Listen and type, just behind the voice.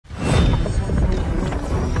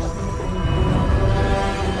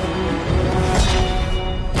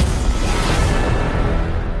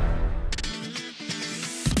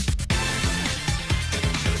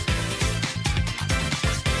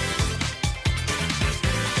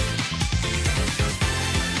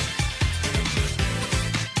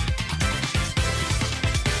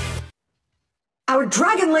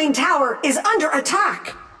Dragon Lane Tower is under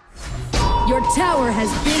attack! Your tower has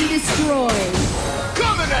been destroyed!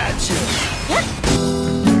 Coming at you!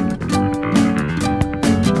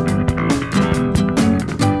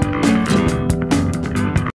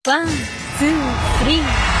 One, two, three,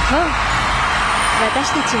 four.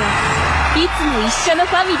 私たちはいつも一緒の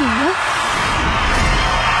ファミリーよ。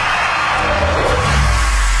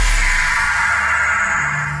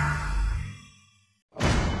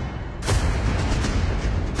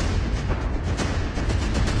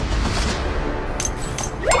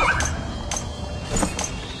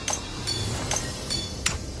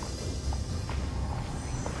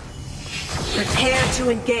Prepare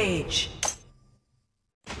to engage.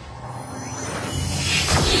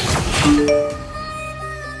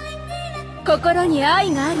 心に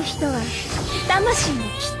愛がある人は魂もきっ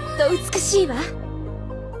と美しいわ。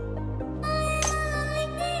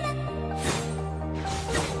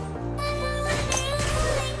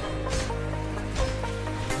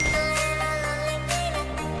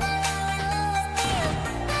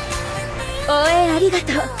応援ありが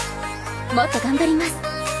とう。もっと頑張ります。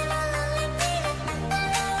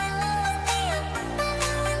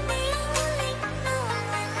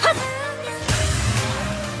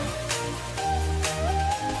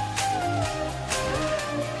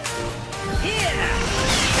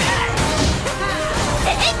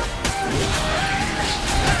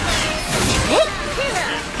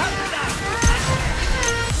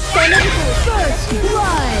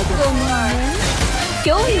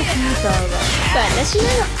今日のスーパーは私なの。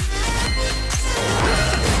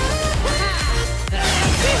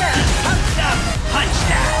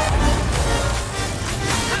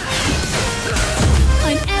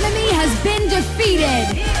An enemy has been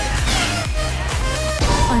defeated.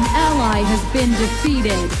 An ally has been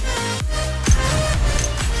defeated.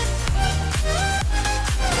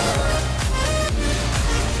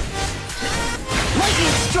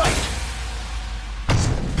 Lightning strike!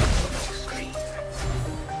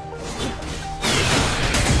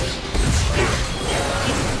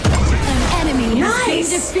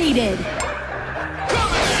 Defeated. An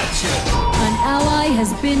ally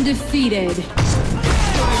has been defeated.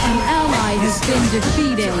 An ally has been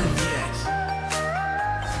defeated.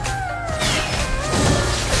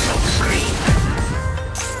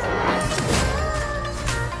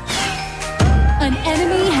 An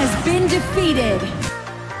enemy has been defeated.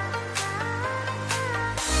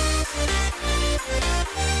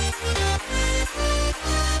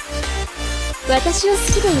 私を好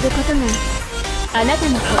きでいることがあなた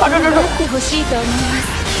の心になってほしいと思います。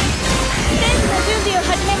レースの準備を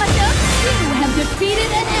始めましょう。 You have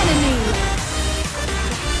defeated an enemy.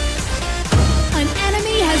 An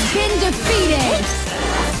enemy has been defeated.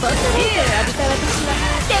 スポットライトを浴びた私は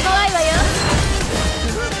手強いわよ。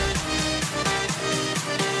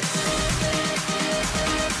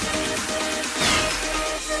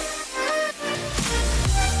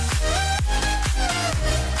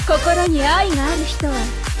心に愛がある人は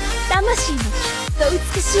魂もきっと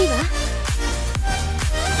美しいわ。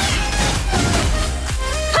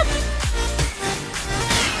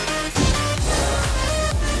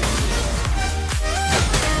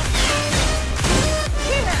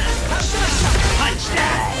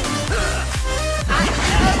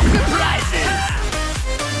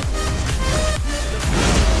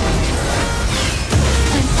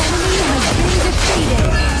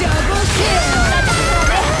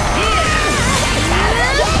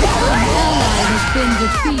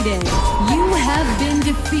Defeated. You have been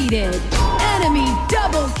defeated. Enemy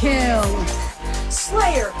double kill.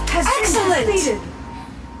 Slayer has been defeated.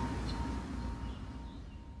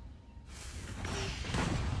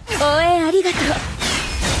 応援ありがと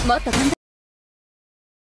う。もっと頑張って。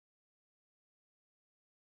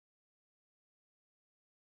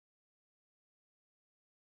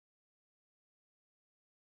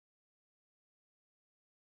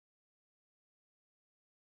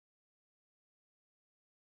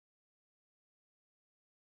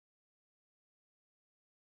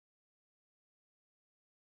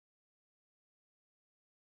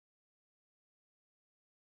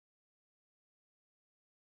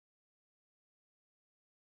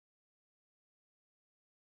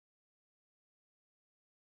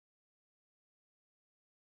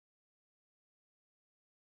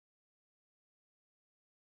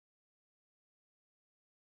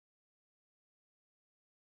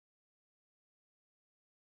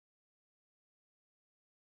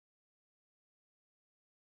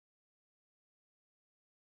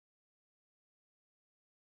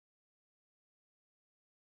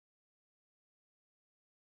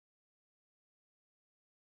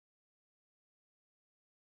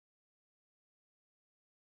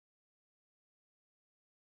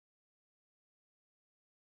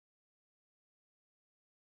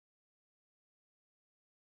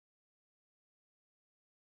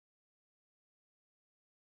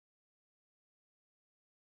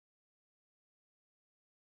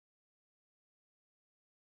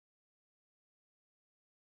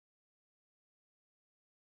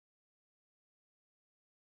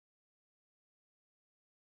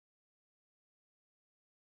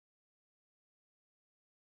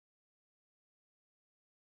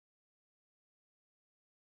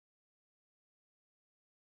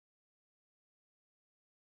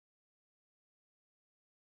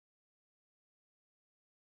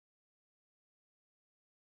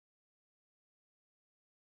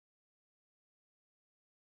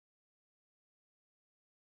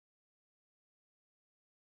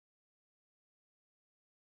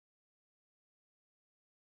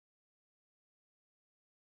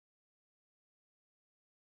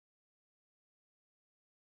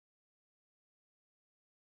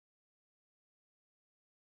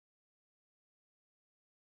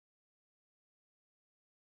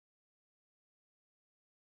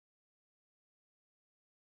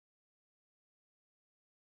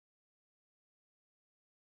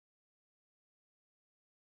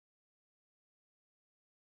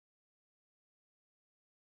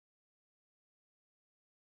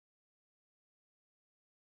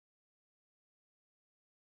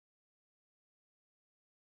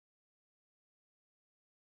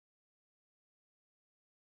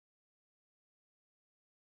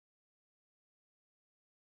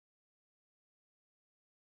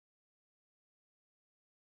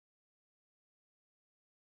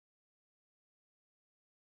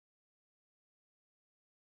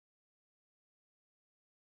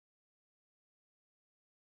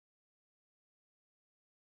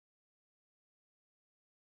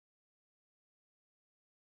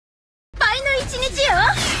日よ。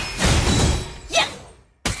やっ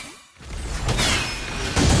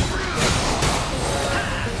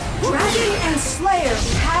Dragon and Slayer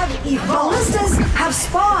have evolved. Ballistas have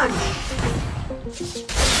spawned.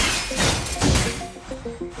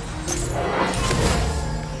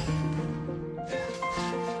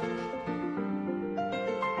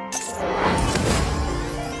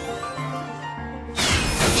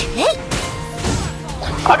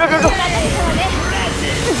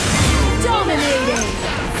 Dominating!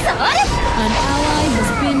 An ally has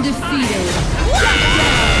been defeated.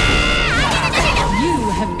 You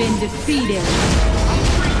have been defeated.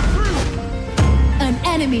 An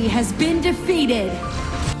enemy has been defeated.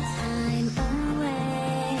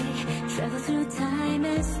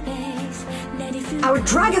 Our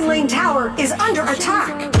Dragon Lane tower is under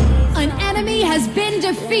attack. An enemy has been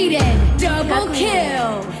defeated. Double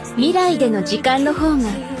kill. 未来での時間の方が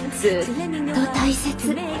ずっと大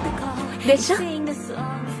切でしょ。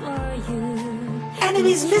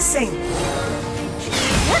 Enemies missing.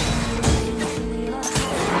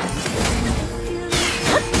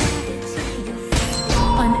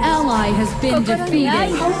 An ally has been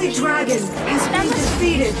defeated. Holy Dragon has been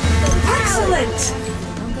defeated. Excellent.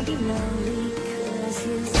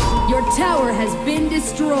 Your tower has been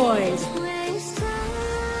destroyed.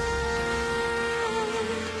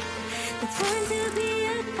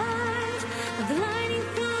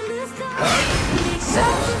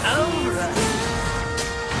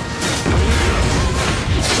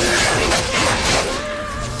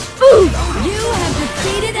 You have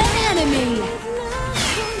defeated an enemy.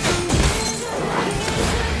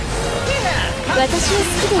 私を好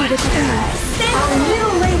きでいることが Our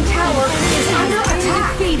middle lane tower is under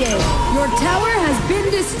attack. Defeated. Your tower has been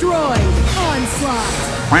destroyed. Onslaught.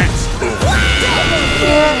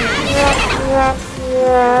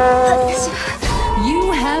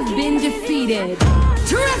 You have been defeated.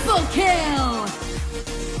 Triple kill.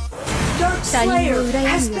 Dark Slayer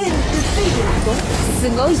has been defeated. す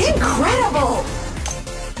ごいじゃん。 Incredible.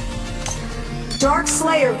 Dark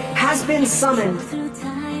Slayer has been summoned.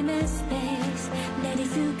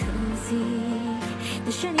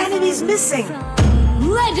 Enemies missing.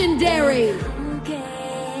 Legendary.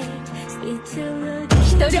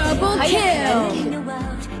 一人で Double 早く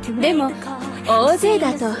kill. でも大勢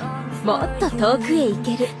だともっと遠くへ行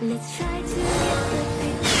ける。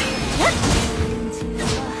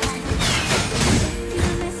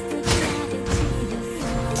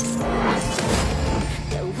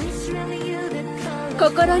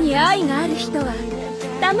心に愛がある人は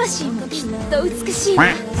魂もきっと美しいわ。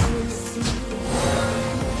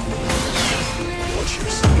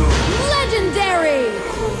 Legendary.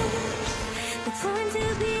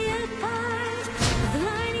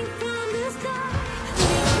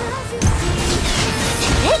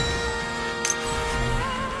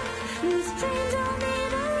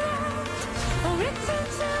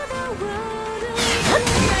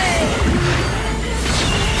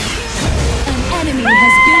 An enemy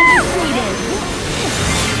has been defeated.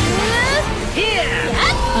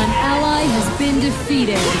 An ally has been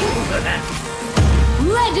defeated.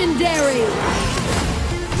 Legendary.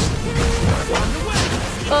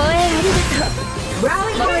 応援ありがとう。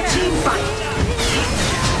 Rally for a team fight.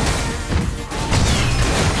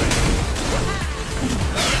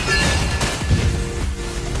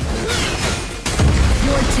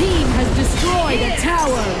 Your team has destroyed a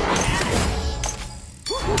tower.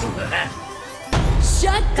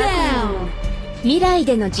 Shut down. 未来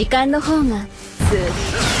での時間の方がずっ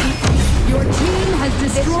Your team has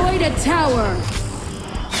destroyed a tower.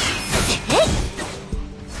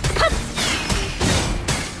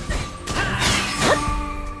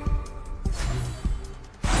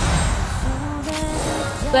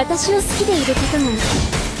 私を好きでいること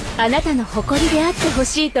があなたの誇りであってほ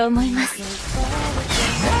しいと思います。レー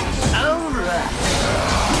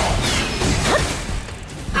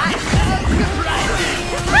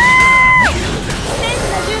ス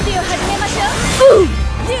の準備を始めましょう。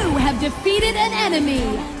 You have defeated an enemy.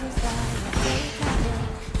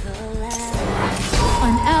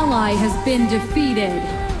 An ally has been defeated.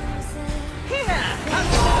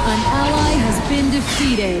 An ally has been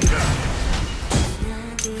defeated.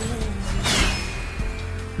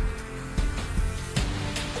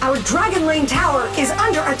 Our Dragon Lane tower is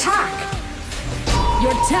under attack.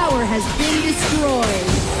 Your tower has been destroyed.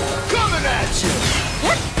 Coming at you!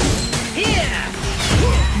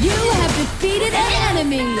 You have defeated an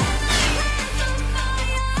enemy.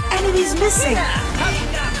 Enemies missing.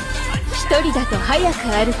 一人だと早く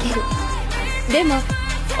歩ける。でも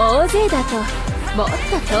大勢だともっと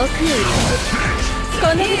遠くへ行ける。こ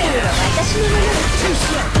の舞台は私のもの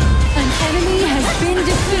だ。An enemy has been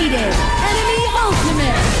defeated. Enemy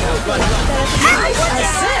ultimate. Nice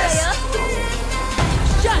assist.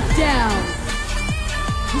 Shut down.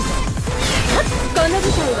 この舞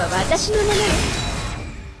台は私のものよ。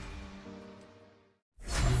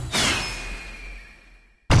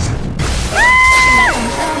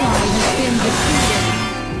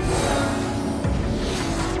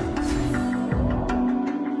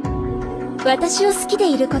私を好きで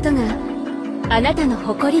いることがあなたの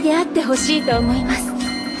誇りであってほしいと思います。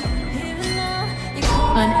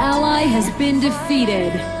 An ally has been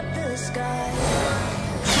defeated.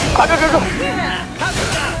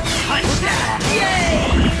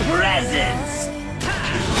 Presents!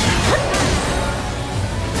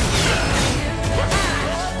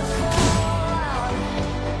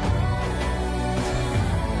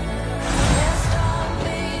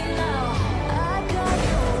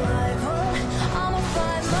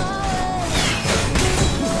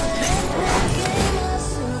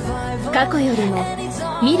 過去よりも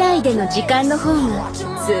未来での時間の方がずっ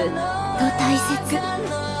と大切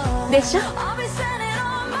でしょ。 An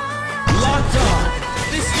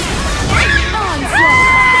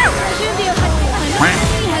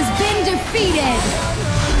enemy has been defeated.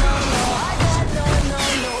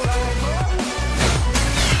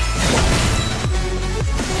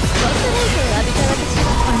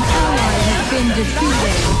 An ally has been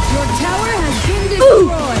defeated. Your tower has been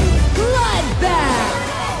destroyed. Bloodbath.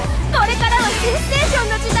 これからはセンセーション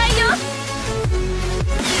の時代よ。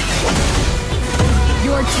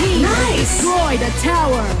 Your team has destroyed a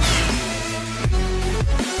tower.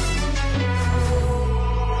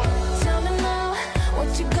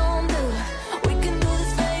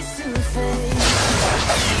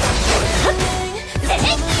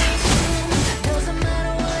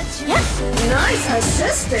 Nice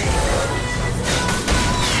assisting.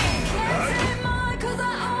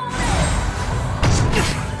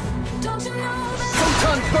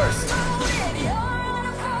 Photon burst!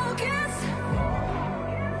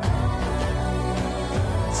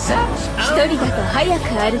 一人だと早く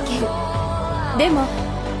歩ける。でも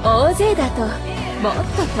大勢だともっ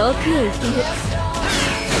と遠くへ行ける。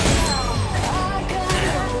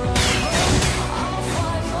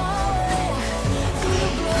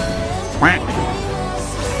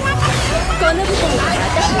この舞台は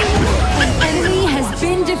私のもの。 An enemy has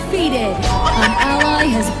been defeated. An ally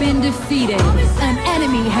has been defeated. An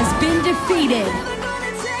enemy has been defeated.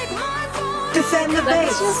 Defend the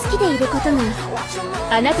私を base. 好きでいることが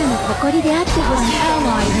あなたの誇りであってほ An しい。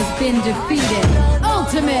 ally has been defeated.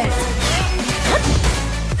 Ultimate.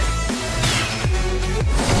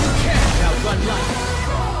 Outrun life!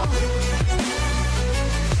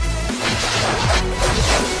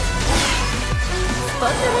 スポッ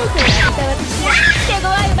トライトを当てた私が手強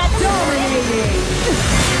いバトル。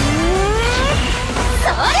 そ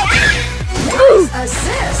れ Nice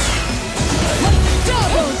assist.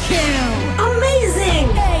 Double kill. Amazing.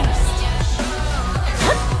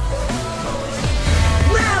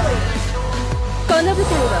 Rally. この舞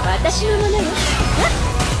台は私のものよ。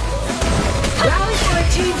 Rally for a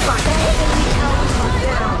team fight. Enemy towers are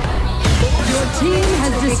down. Your team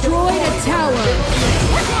has destroyed a tower.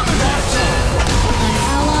 An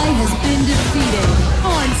ally has been defeated.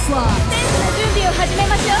 Onslaught. 選手の準備を始め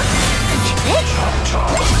ましょう。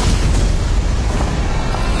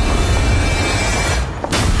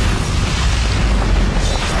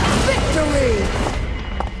 Victory.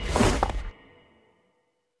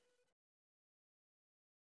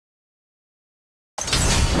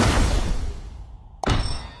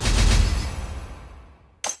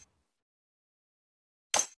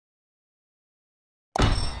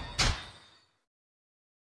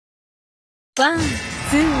 ワン、ツー、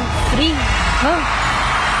スリー、フォー。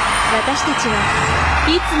私たちはい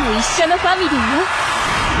つも一緒のファミリーよ。